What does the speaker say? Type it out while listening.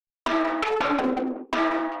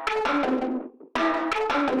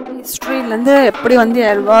ஹிஸ்ட்ரியிலேருந்து எப்படி வந்து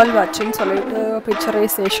எவால்வ் ஆச்சுன்னு சொல்லிட்டு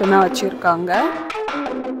பிக்சரைசேஷனாக வச்சுருக்காங்க.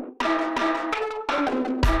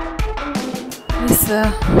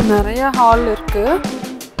 நிறைய ஹால் இருக்குது.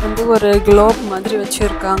 வந்து ஒரு குளோப் மாதிரி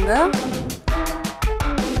வச்சுருக்காங்க.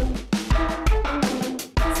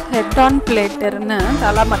 ஹெட் ஆன் பிளேட்டர்னு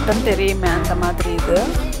தலை மட்டும் தெரியுமே அந்த மாதிரி இது.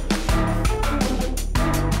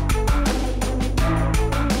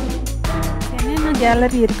 என்னென்ன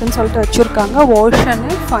கேலரி இருக்குன்னு சொல்லிட்டு வச்சுருக்காங்க.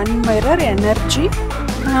 Ocean, fun mirror, energy.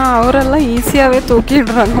 அவரெல்லாம் ஈஸியாகவே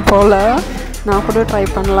தூக்கிடுறாங்க போல். நான் கூட ட்ரை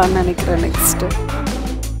பண்ணலான்னு நினைக்கிறேன் next.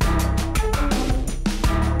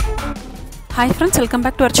 Hi friends, welcome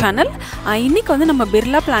back to our channel. இன்றைக்கி வந்து நம்ம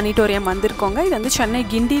பிர்லா பிளானிட்டோரியம் வந்திருக்கோங்க. இது வந்து சென்னை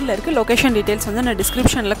கிண்டியில் இருக்குது. லொக்கேஷன் டீட்டெயில்ஸ் வந்து நான்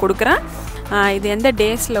டிஸ்கிரிப்ஷனில் கொடுக்குறேன். இது எந்த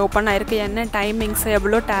டேஸில் ஓப்பன் ஆகிருக்கு, என்ன டைமிங்ஸு,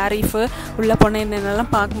 எவ்வளோ டேரிஃபு, உள்ளே போனால்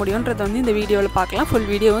என்னென்னலாம் பார்க்க முடியுன்றது வந்து இந்த வீடியோவில் பார்க்கலாம். ஃபுல்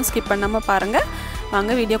வீடியோவும் ஸ்கிப் பண்ணாமல் பாருங்கள்.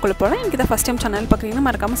 வாங்க வீடியோக்குள்ளே போகலாம். எனக்கு இதை ஃபஸ்ட் டைம் சேனல் பார்க்குறீங்கன்னா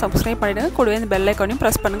மறக்காமல் சப்ஸ்கிரைப் பண்ணிவிடுங்க. கூடவே இந்த பெல் ஐக்கானையும்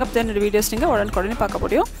ப்ரெஸ் பண்ணுங்கள். அப்போ தான் என்னோடய வீடியோஸ் நீங்கள் உடனே பார்க்க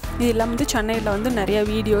முடியும். இது இல்லாமல் வந்து சென்னையில் வந்து நிறைய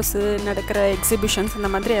வீடியோஸு நடக்கிற எக்ஸிபிஷன்ஸ் இந்த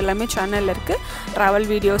மாதிரி எல்லாமே சேனலில் இருக்குது. ட்ராவல்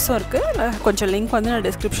வீடியோஸும் இருக்குது. கொஞ்சம் லிங்க் வந்து நான்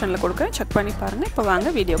டிஸ்கிரிப்ஷனில் கொடுக்குறேன், செக் பண்ணி பாருங்கள். இப்போ வாங்க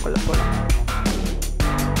வீடியோக்குள்ளே போகலாம்.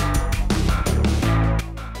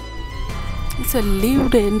 லீவ்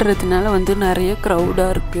டேன்றதுனால வந்து நிறைய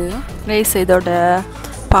க்ரௌடாக இருக்குது. ரைஸ் இதோட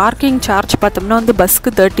பார்க்கிங் சார்ஜ் பார்த்தோம்னா வந்து பஸ்க்கு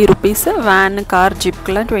 30 rupees, van, car,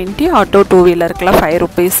 ஜிப்க்கெலாம் 20, auto 2 வீலருக்கெலாம் 5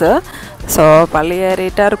 rupees. So பழைய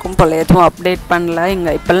ரேட்டாக இருக்கும் போல், எதுவும் அப்டேட் பண்ணல.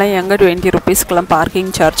 இங்கே இப்போல்லாம் எங்கே 20 ருபீஸ்க்கெலாம்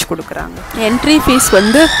பார்க்கிங் சார்ஜ் கொடுக்குறாங்க. என்ட்ரி ஃபீஸ்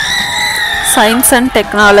வந்து science and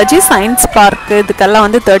technology, science park இதுக்கெல்லாம்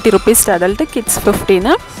வந்து 30 ருபீஸ் அடல்ட்டு, கிட்ஸ்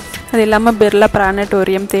 15. அது இல்லாமல் Birla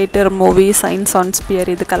planetarium, theatre, movie, science on sphere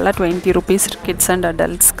இதுக்கெல்லாம் 20 ருபீஸ் கிட்ஸ் அண்ட்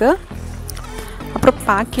அடல்ட்ஸ்க்கு. அப்புறம்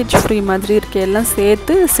பேக்கேஜ் ஃப்ரீ மாதிரி இருக்குது. எல்லாம்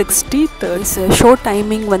சேர்த்து 60, 30. ஷோ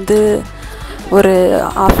டைமிங் வந்து ஒரு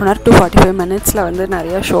 1/2 hour to 45 minutes வந்து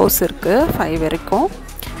நிறையா ஷோஸ் இருக்குது, 5 வரைக்கும்.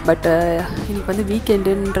 பட் இன்றைக்கி வந்து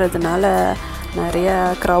வீக்கெண்டுன்றதுனால நிறையா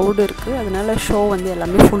க்ரௌடு இருக்குது. அதனால ஷோ வந்து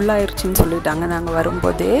எல்லாமே ஃபுல்லாகிருச்சின்னு சொல்லிட்டாங்க நாங்கள்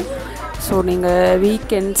வரும்போதே. ஸோ நீங்கள்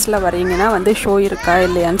வீக்கெண்ட்ஸில் வரீங்கன்னா வந்து ஷோ இருக்கா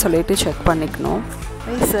இல்லையான்னு சொல்லிட்டு செக் பண்ணிக்கணும்.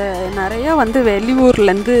 நிறையா வந்து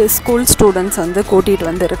வெளியூர்லேருந்து ஸ்கூல் ஸ்டூடெண்ட்ஸ் வந்து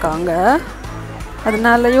கூட்டிகிட்டு வந்துருக்காங்க.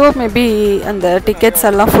 அதனாலையோ மேபி அந்த டிக்கெட்ஸ்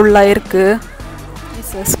எல்லாம் ஃபுல்லாக இருக்குது.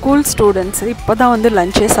 ஸ்கூல் ஸ்டூடெண்ட்ஸு இப்போ தான் வந்து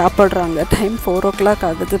லஞ்சே சாப்பிட்றாங்க. டைம் 4 o'clock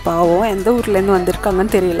ஆகுது. பாவம் எந்த ஊர்லேருந்து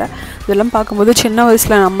வந்திருக்காங்கன்னு தெரியல. இதெல்லாம் பார்க்கும்போது சின்ன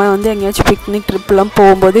வயசில் நம்ம வந்து எங்கேயாச்சும் பிக்னிக் ட்ரிப்லாம்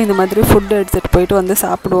போகும்போது இந்த மாதிரி ஃபுட்டு எடுத்துகிட்டு போயிட்டு வந்து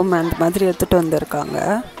சாப்பிடுவோம், அந்த மாதிரி எடுத்துகிட்டு வந்திருக்காங்க.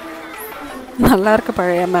 நல்லாயிருக்கு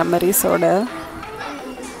பழைய மெமரிஸோட.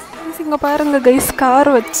 இங்கே பாருங்கள் கைஸ், கார்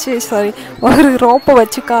வச்சு ஒரு ரோப்பை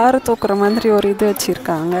வச்சு காரை தூக்குற மாதிரி ஒரு இது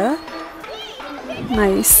வச்சுருக்காங்க.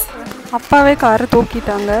 நைஸ். அப்பாவே காரை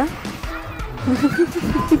தூக்கிட்டாங்க.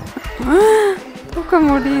 தூக்க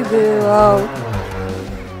முடியுது. வாவ்.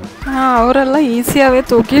 அவரெல்லாம் ஈஸியாகவே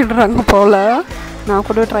தூக்கிடுறாங்க போல். நான்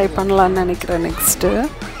கூட ட்ரை பண்ணலான்னு நினைக்கிறேன் நெக்ஸ்ட்டு.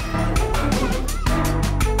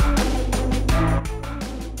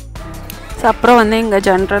 அப்புறம் வந்து இங்கே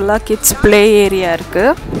ஜென்ரலாக கிட்ஸ் ப்ளே ஏரியா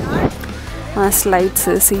இருக்குது.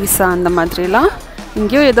 ஸ்லைட்ஸு, சீசா அந்த மாதிரிலாம்.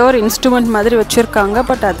 இங்கேயும் ஏதோ ஒரு இன்ஸ்ட்ருமெண்ட் மாதிரி வச்சுருக்காங்க.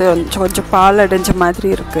 பட் அது கொஞ்சம் பால் அடைஞ்ச மாதிரி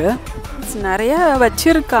இருக்குது. நிறையா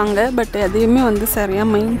வச்சுருக்காங்க, பட் எதையுமே வந்து சரியாக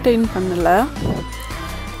மெயின்டைன் பண்ணலை.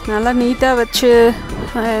 நல்லா நீட்டாக வச்சு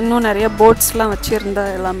இன்னும் நிறைய போட்ஸ்லாம் வச்சுருந்தா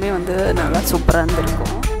எல்லாமே வந்து நல்லா சூப்பராக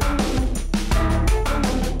இருந்திருக்கும்.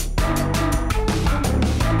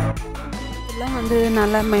 இதெல்லாம் வந்து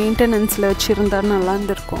நல்லா மெயின்டெனன்ஸில் வச்சுருந்தா நல்லா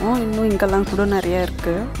இருந்திருக்கும். இன்னும் இங்கெல்லாம் கூட நிறையா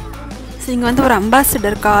இருக்குது. ஸோ இங்கே வந்து ஒரு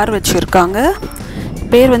அம்பாசிடர் கார் வச்சுருக்காங்க.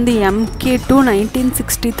 பேர் வந்து MK2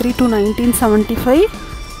 1963 to 1975,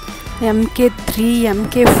 MK3,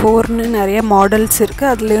 MK4ன்னு நிறைய மாடல்ஸ் இருக்குது.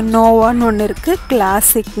 அதுலேயும் நோவான்னு ஒன்று இருக்குது,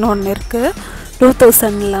 கிளாசிக்னு ஒன்று இருக்குது.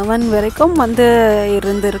 2011 வரைக்கும் வந்து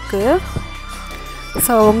இருந்திருக்கு.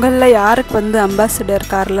 ஸோ உங்களில் யாருக்கு வந்து அம்பாசிடர்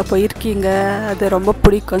காரில் போயிருக்கீங்க, அது ரொம்ப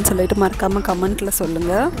பிடிக்கும்னு சொல்லிட்டு மறக்காமல் கமெண்ட்டில்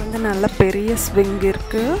சொல்லுங்கள். வந்து நல்ல பெரிய ஸ்விங்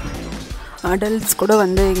இருக்குது. அடல்ட்ஸ் கூட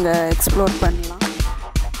வந்து இங்கே எக்ஸ்ப்ளோர் பண்ணலாம்.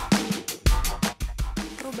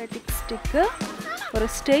 ஸ்டிக்கு, ஒரு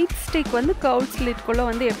ஸ்ட்ரெயிட் ஸ்டிக் வந்து கர்வ் ஸ்லிட்குள்ளே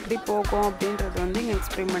வந்து எப்படி போகும் அப்படின்றது வந்து இங்கே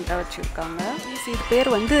எக்ஸ்பெரிமெண்ட்டாக வச்சுருக்காங்க. இது பேர்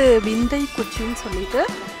வந்து விந்தை குச்சின்னு சொல்லிட்டு.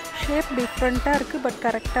 ஷேப் டிஃப்ரெண்ட்டாக இருக்குது, பட்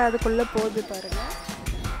கரெக்டாக அதுக்குள்ளே போகுது பாருங்கள்.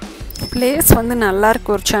 பிளேஸ் வந்து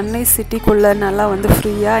நல்லாயிருக்கு. ஒரு சென்னை சிட்டிக்குள்ளே நல்லா வந்து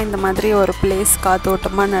ஃப்ரீயாக இந்த மாதிரி ஒரு பிளேஸ்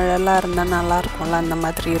காத்தோட்டமாக நிழலாக இருந்தால் நல்லாயிருக்கும்ல, அந்த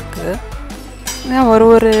மாதிரி இருக்குது.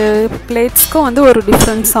 ஒரு பிளேட்ஸ்க்கும் வந்து ஒரு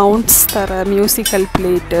டிஃப்ரெண்ட் சவுண்ட்ஸ் தர மியூசிக்கல்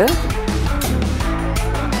பிளேட்டு.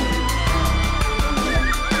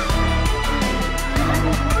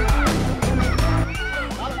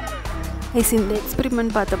 இந்த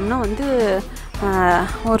எக்ஸ்பெரிமெண்ட் பார்த்தோம்னா வந்து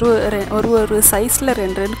ஒரு ஒரு சைஸில்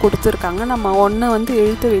 2 கொடுத்துருக்காங்க. நம்ம ஒன்று வந்து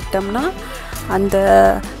இழுத்து விட்டோம்னா அந்த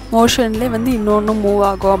மோஷன்லேயே வந்து இன்னொன்று மூவ்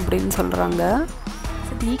ஆகும் அப்படின்னு சொல்கிறாங்க.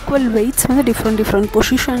 ஈக்குவல் வெயிட்ஸ் வந்து டிஃப்ரெண்ட்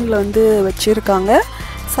பொசிஷனில் வந்து வச்சுருக்காங்க.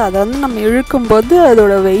 ஸோ அதை வந்து நம்ம இழுக்கும்போது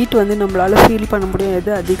அதோட வெயிட் வந்து நம்மளால் ஃபீல் பண்ண முடியும்,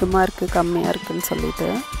 எது அதிகமாக இருக்குது கம்மியாக இருக்குதுன்னு சொல்லிட்டு.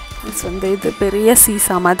 ஸோ வந்து இது பெரிய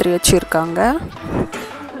சீசா மாதிரி வச்சுருக்காங்க.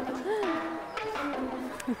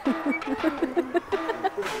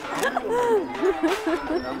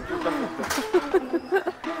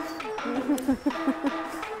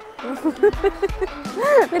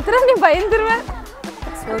 நீ பயந்துருவேன்.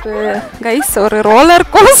 ஒரு ரோலர்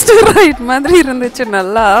கோஸ்டர் ரைட் மாதிரி இருந்துச்சு.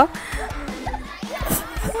 நல்லா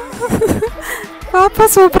பாப்பா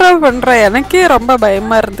சூப்பராக பண்ணுற. எனக்கே ரொம்ப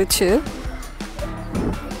பயமாக இருந்துச்சு.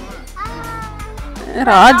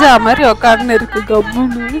 ராஜா மாதிரி உக்காந்து இருக்கு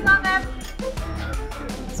கம்முன்னு.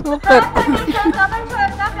 சூப்பர்.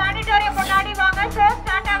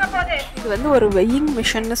 இது வந்து ஒரு வெயிங்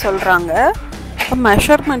மிஷின்னு சொல்கிறாங்க.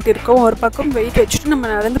 மெஷர்மெண்ட் இருக்கும். ஒரு பக்கம் வெயிட் வச்சுட்டு நம்ம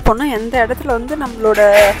நடந்து போனால் எந்த இடத்துல வந்து நம்மளோட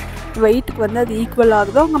வெயிட்டுக்கு வந்து அது ஈக்குவல்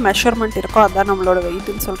ஆகுதோ அங்கே மெஷர்மெண்ட் இருக்கும், அதுதான் நம்மளோட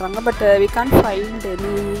வெயிட்டுன்னு சொல்கிறாங்க. But we Khan find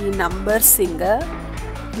any numbers இங்கே.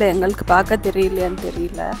 இல்லை எங்களுக்கு பார்க்க தெரியலையான்னு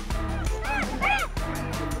தெரியல.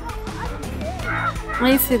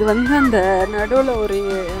 இது வந்து அந்த நடுவில் ஒரு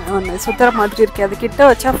ஒன்று சுற்றுற மாதிரி இருக்குது. அது கிட்ட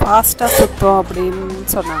வச்சா ஃபாஸ்ட்டாக சுற்றும் அப்படின்னு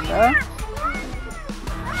சொன்னாங்க.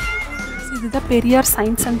 இதுதான் Periyar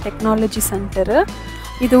science and technology centre.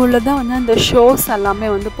 இது உள்ளதான் வந்து அந்த ஷோஸ் எல்லாமே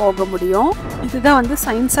வந்து போக முடியும். இதுதான் வந்து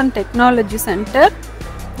சயின்ஸ் அண்ட் டெக்னாலஜி சென்டர்.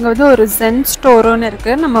 இங்கே வந்து ஒரு ஜென் ஸ்டோருன்னு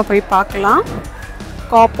இருக்குது, நம்ம போய் பார்க்கலாம்.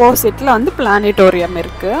 ஆப்போசிட்டில் வந்து பிளானட்டோரியம்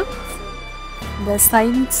இருக்குது. இந்த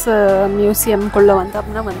சயின்ஸ் மியூசியம்குள்ளே வந்து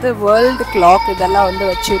அப்படின்னா வந்து வேர்ல்டு கிளாக் இதெல்லாம் வந்து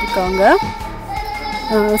வச்சுருக்காங்க.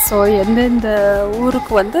 ஸோ எந்தெந்த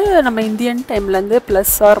ஊருக்கு வந்து நம்ம இந்தியன் டைம்லேருந்து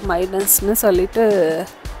ப்ளஸ் ஆர் மைனஸ்ன்னு சொல்லிட்டு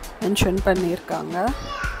மென்ஷன் பண்ணியிருக்காங்க.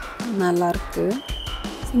 நல்லாயிருக்கு.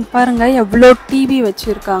 இங்கே பாருங்கள் எவ்வளோ டிவி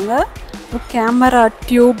வச்சுருக்காங்க, கேமரா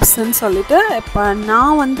டியூப்ஸ்ன்னு சொல்லிட்டு. இப்போ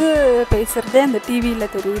நான் வந்து பேசுகிறதே அந்த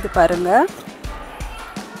டிவியில் தெரியுது பாருங்கள்.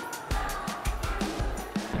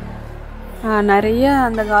 நிறைய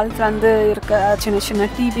அந்த காலத்தில் வந்து இருக்க சின்ன சின்ன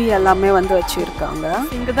டிவி எல்லாமே வந்து வச்சுருக்காங்க.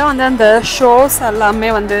 இங்கே தான் வந்து அந்த ஷோஸ் எல்லாமே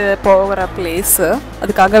வந்து போகிற பிளேஸு,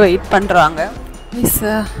 அதுக்காக வெயிட் பண்ணுறாங்க. மிஸ்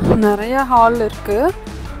நிறைய ஹால் இருக்குது.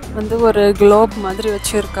 வந்து ஒரு குளோப் மாதிரி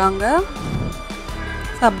வச்சுருக்காங்க.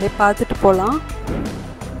 அப்படியே பார்த்துட்டு போகலாம்.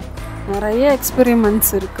 நிறைய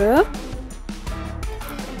எக்ஸ்பெரிமெண்ட்ஸ் இருக்குது.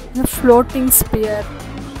 ஃப்ளோட்டிங் ஸ்பியர்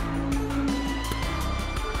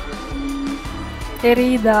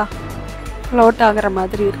தெரியுதா, ஃப்ளோட் ஆகிற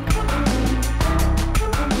மாதிரி இருக்கு.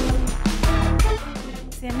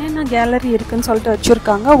 என்னென்ன கேலரி இருக்குன்னு சொல்லிட்டு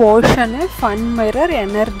வச்சுருக்காங்க. Ocean, fun mirror,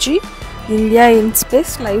 energy, India in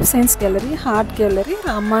space, life science gallery, heart gallery,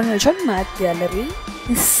 Ramanujan math gallery,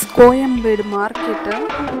 Koyambedu market,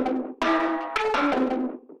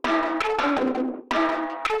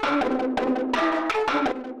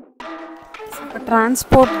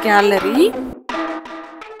 transport gallery,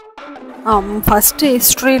 first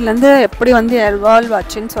ஹிஸ்ட்ரியிலேருந்து எப்படி வந்து எவால்வ்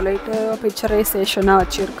ஆச்சுன்னு சொல்லிட்டு பிக்சரைசேஷனாக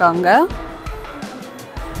வச்சுருக்காங்க.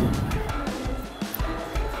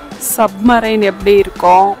 சப்மரைன் எப்படி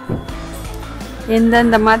இருக்கும்,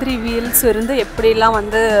 எந்தெந்த மாதிரி வீல்ஸ் இருந்து எப்படிலாம்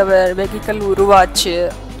வந்து வெஹிக்கல் உருவாச்சு,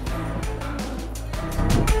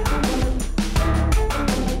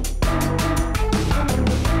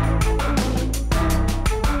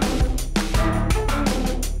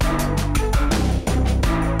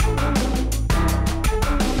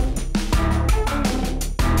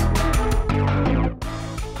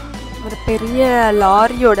 ஒரு பெரிய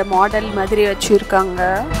லாரியோட மாடல் மாதிரி வச்சுருக்காங்க.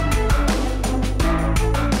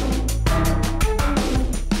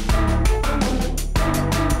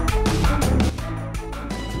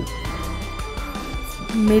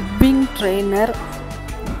 மிட்விங் trainer,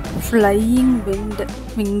 flying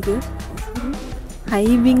wing,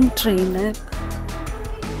 ஹைவிங் trainer,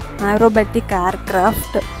 aerobatic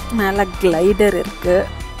aircraft, மேலே கிளைடர் இருக்குது.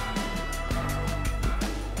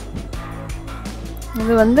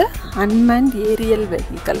 இது வந்து அன்மேன்ட் ஏரியல்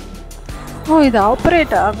வெஹிக்கல். இது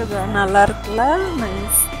ஆப்ரேட் ஆகுது, நல்லா இருக்குல்ல,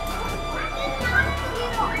 நைஸ்.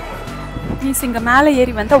 மீன்ஸ் இங்கே மேலே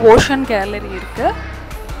ஏறி வந்து ஓஷன் கேலரி இருக்குது,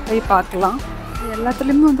 போய் பார்க்கலாம்.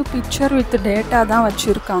 எல்லாத்துலேயுமே வந்து பிக்சர் வித் டேட்டா தான்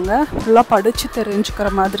வச்சுருக்காங்க. ஃபுல்லாக படித்து தெரிஞ்சுக்கிற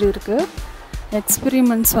மாதிரி இருக்குது.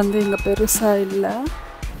 எக்ஸ்பெரிமெண்ட்ஸ் வந்து இங்கே பெருசாக இல்லை.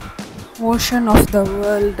 Ocean of the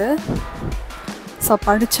world. So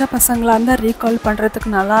படித்த பசங்களாக இருந்தால் ரீகால்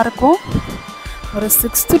பண்ணுறதுக்கு நல்லாயிருக்கும். ஒரு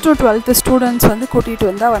 6th to 12th ஸ்டூடெண்ட்ஸ் வந்து கூட்டிகிட்டு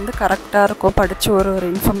வந்தால் வந்து கரெக்டாக இருக்கும், படித்து ஒரு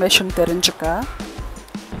இன்ஃபர்மேஷன் தெரிஞ்சுக்க.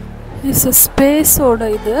 ஸ்பேஸோட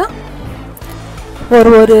இது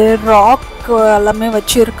ஒரு ராக் எல்லாமே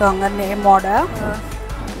வச்சுருக்காங்க நேமோட.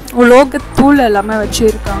 உலோகத்தூள் எல்லாமே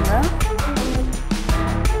வச்சுருக்காங்க.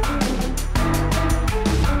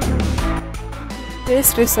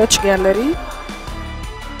 Space research gallery,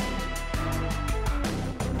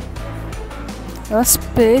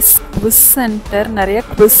 space quiz centre, நிறைய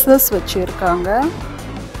குவிஸஸ் வச்சுருக்காங்க.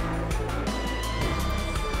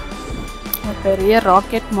 பெரிய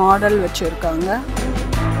ராக்கெட் மாடல் வச்சுருக்காங்க.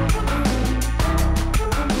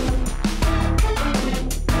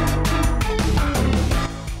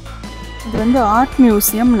 இது வந்து ஆர்ட்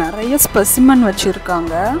மியூசியம். நிறைய ஸ்பெசிமன்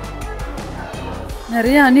வச்சுருக்காங்க.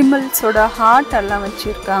 நிறைய அனிமல்ஸோட ஹார்ட் எல்லாம்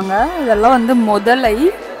வச்சுருக்காங்க. இதெல்லாம் வந்து முதலை.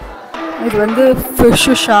 இது வந்து ஃபிஷ்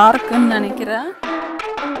ஷார்க்குன்னு நினைக்கிறேன்.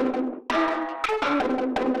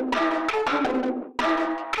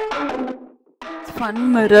 Fun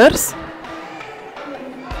mirrors.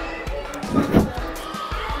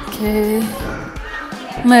 Okay,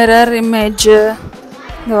 mirror image,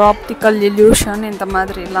 இந்த ஆப்டிக்கல் இல்யூஷன், இந்த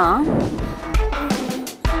மாதிரிலாம்.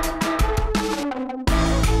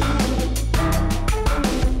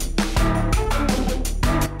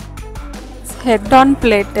 ஹெட் ஆன்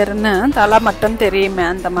பிளேட்டர்னு தலை மட்டும் தெரியுமே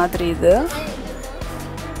அந்த மாதிரி. இது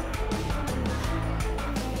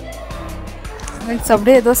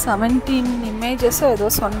அப்படியே ஏதோ 17 இமேஜஸோ ஏதோ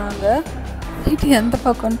சொன்னாங்க. இது எந்த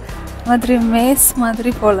பக்கம் மாதிரி மேஸ்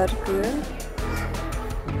மாதிரி போல இருக்கு.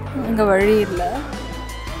 இங்கே வழி இல்லை.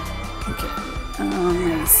 Okay,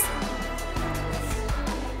 nice.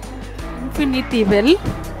 இன்ஃபினிட்டி வெல்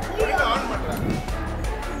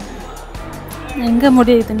எங்கே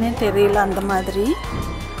முடியுதுன்னே தெரியல அந்த மாதிரி.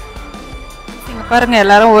 இங்கே பாருங்கள்,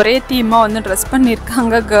 எல்லோரும் ஒரே தீமாக வந்து ட்ரெஸ்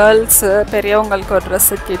பண்ணியிருக்காங்க. கேர்ள்ஸு, பெரியவங்களுக்கு ஒரு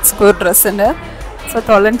ட்ரெஸ்ஸு, கிட்ஸ்க்கு ஒரு ட்ரெஸ்ஸுன்னு. ஸோ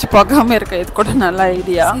தொலைஞ்சி போகாமல் இருக்க இது கூட நல்ல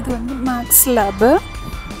ஐடியா. இது வந்து மேக்ஸ் லேபு.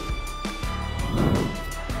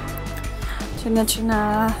 சின்ன சின்ன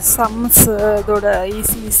சம்ஸ், இதோட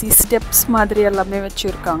ஈஸி ஸ்டெப்ஸ் மாதிரி எல்லாமே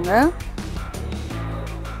வச்சுருக்காங்க.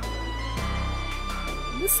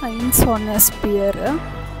 இது சயின்ஸ் ஒன் ஸ்பியர்.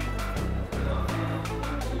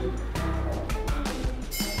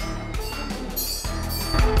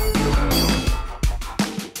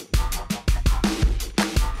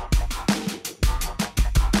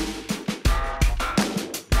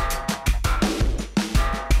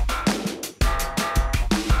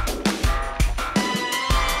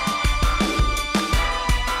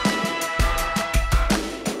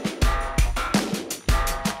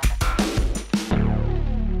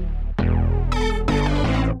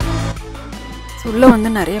 உள்ளே வந்து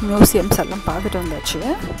நிறைய மியூசியம்ஸ் எல்லாம் பார்த்துட்டு வந்தாச்சு.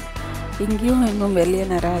 இங்கேயும் இன்னும் வெளியே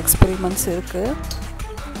நிறையா எக்ஸ்பெரிமெண்ட்ஸ் இருக்குது.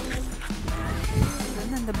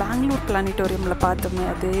 வந்து அந்த பெங்களூர் பிளானிட்டோரியமில் பார்த்தோமே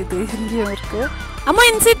அது இது இங்கேயும் இருக்குது. அம்மா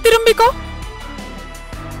இந்த சைட் திரும்பிக்கோ.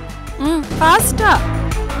 ஃபாஸ்டா.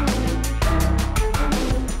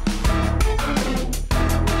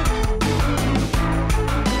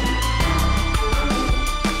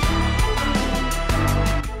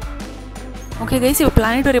 ஓகே கைஸ், இப்போ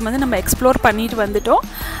பிளானிட்டோரியம் வந்து நம்ம எக்ஸ்ப்ளோர் பண்ணிட்டு வந்துட்டோம்.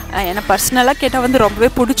 எனக்கு பர்சனலாக கேட்டால் வந்து ரொம்பவே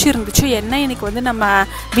பிடிச்சிருந்துச்சு. என்ன எனக்கு வந்து நம்ம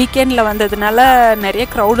வீக்கெண்டில் வந்ததுனால நிறைய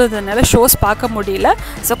க்ரௌடு இருந்ததுனால ஷோஸ் பார்க்க முடியல.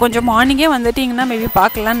 ஸோ கொஞ்சம் மார்னிங்கே வந்துட்டிங்கன்னா மேபி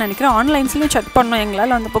பார்க்கலான்னு நினைக்கிறேன். ஆன்லைன்ஸ்லேயும் செக் பண்ணோம்,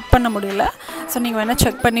 எங்களால் வந்து புக் பண்ண முடியல. ஸோ நீங்கள் வேணால்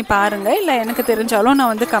செக் பண்ணி பாருங்கள். இல்லை எனக்கு தெரிஞ்சாலும்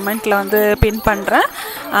நான் வந்து கமெண்ட்டில் வந்து பின் பண்ணுறேன்.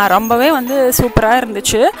 ரொம்பவே வந்து சூப்பராக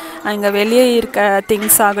இருந்துச்சு. இங்கே வெளியே இருக்க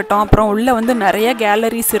திங்ஸ் ஆகட்டும், அப்புறம் உள்ளே வந்து நிறைய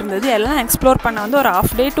கேலரிஸ் இருந்தது. எல்லாம் எக்ஸ்ப்ளோர் பண்ண வந்து ஒரு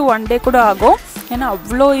 ½ டே to 1 day கூட ஆகும். ஏன்னா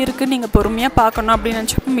அவ்வளோ இருக்குது, நீங்கள் பொறுமையாக பார்க்கணும் அப்படின்னு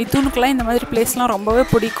நினச்சப்போ மிதுனுக்குலாம் இந்த மாதிரி பிளேஸ்லாம் ரொம்பவே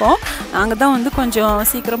பிடிக்கும். நாங்கள் தான் வந்து கொஞ்சம்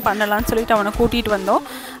சீக்கிரம் பண்ணலான்னு சொல்லிட்டு அவனை கூட்டிகிட்டு வந்தோம்.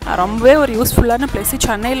 ரொம்பவே ஒரு யூஸ்ஃபுல்லான பிளேஸு.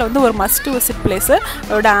 சென்னையில் வந்து ஒரு மஸ்ட் விசிட் பிளேஸு.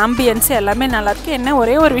 அதோட ஆம்பியன்ஸு எல்லாமே நல்லாயிருக்கு. என்ன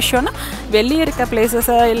ஒரே ஒரு விஷயம்னா வெளியே இருக்க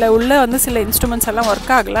பிளேஸஸை இல்லை உள்ளே வந்து சில இன்ஸ்ட்ருமெண்ட்ஸ் எல்லாம்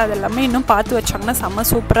ஒர்க் ஆகலை. அது எல்லாமே இன்னும் பார்த்து வச்சாங்கன்னா செம்ம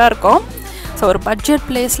சூப்பராக இருக்கும். ஸோ ஒரு பட்ஜெட்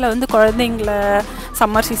பிளேஸில் வந்து குழந்தைங்கள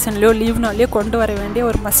சம்மர் சீசன்லேயோ லீவ்னாலேயோ கொண்டு வர வேண்டிய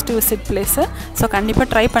ஒரு மஸ்ட் விசிட் பிளேஸு. ஸோ கண்டிப்பாக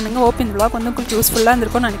ட்ரை பண்ணுங்கள். இந்த vlog வந்து உங்களுக்கு யூஸ்ஃபுல்லாக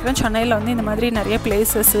இருந்திருக்கும்னு நினைக்கிறேன். சென்னையில் வந்து இந்த மாதிரி நிறைய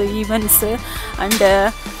பிளேஸஸ்ஸு, ஈவெண்ட்ஸு அண்டு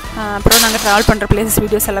அப்புறம் நாங்கள் ட்ராவல் பண்ணுற பிளேஸஸ்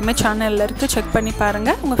வீடியோஸ் எல்லாமே சேனலில் இருக்குது. செக் பண்ணி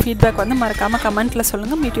பாருங்கள். உங்கள் ஃபீட்பேக் வந்து மறக்காமல் கமெண்ட்டில்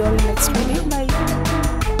சொல்லுங்கள். Meet you all next video. By.